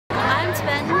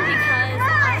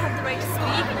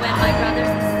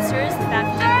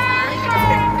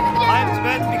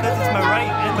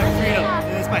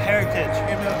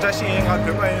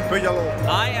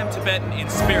I am Tibetan in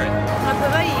spirit. I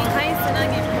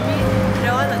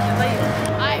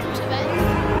am Tibetan.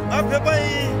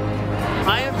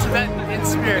 I am Tibetan in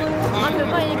spirit. I'm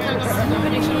Tibetan.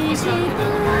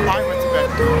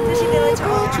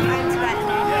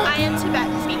 I am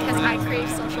Tibetan because I crave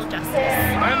social justice.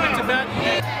 I am a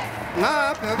Tibetan.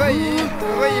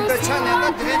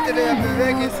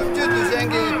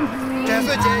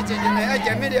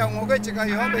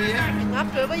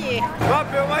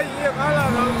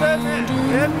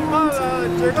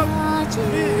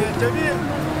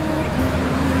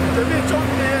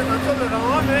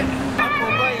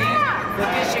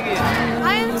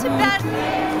 I am Tibetan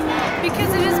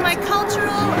because it is my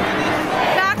cultural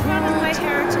background and my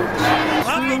heritage.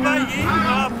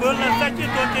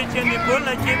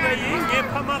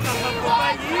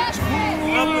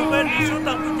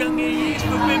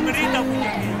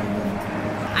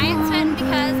 I am Tibetan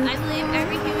because I believe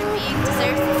every human being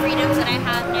deserves the freedoms that I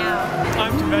have now.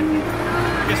 I'm Tibetan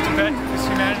because Tibet is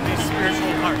humanity's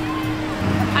spiritual heart.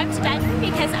 I'm Tibetan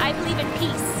because I believe in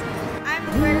peace. I'm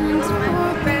Tibetan because my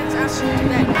whole parents are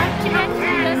Tibetan. I'm Tibetan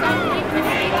because I believe in free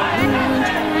Tibetan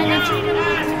and freedom of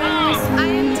Tibetans. I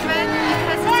am Tibetan because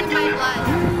it's in my blood.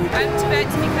 I'm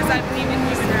Tibetan because I believe in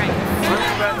human rights. I'm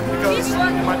Tibetan because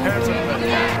my parents are Tibetan.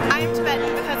 I am Tibetan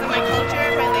because of my culture,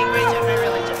 my language, and my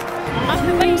religion. I'm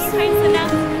Tibetan because I am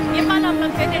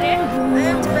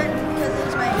Tibetan because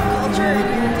it's my culture and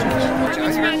heritage.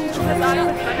 I'm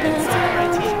Tibetan because I am my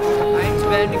team. I'm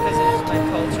Tibetan because it is my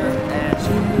culture and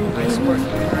I support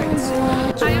human rights.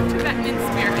 I am Tibetan in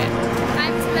spirit.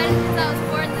 I'm Tibetan because I was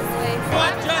born this way.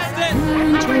 I'm Justin.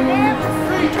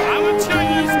 I'm a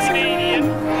Chinese Canadian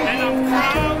and I'm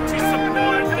proud to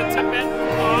support the Tibetan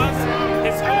cause,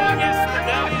 His Holiness the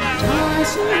Dalai Lama,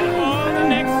 and all the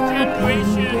next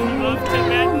generation of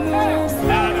Tibetans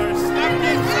that are stuck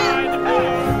inside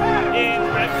in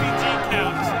refugee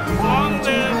camps. Long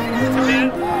live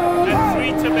Tibet and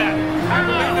free Tibet. I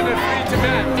believe in a free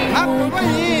Tibet.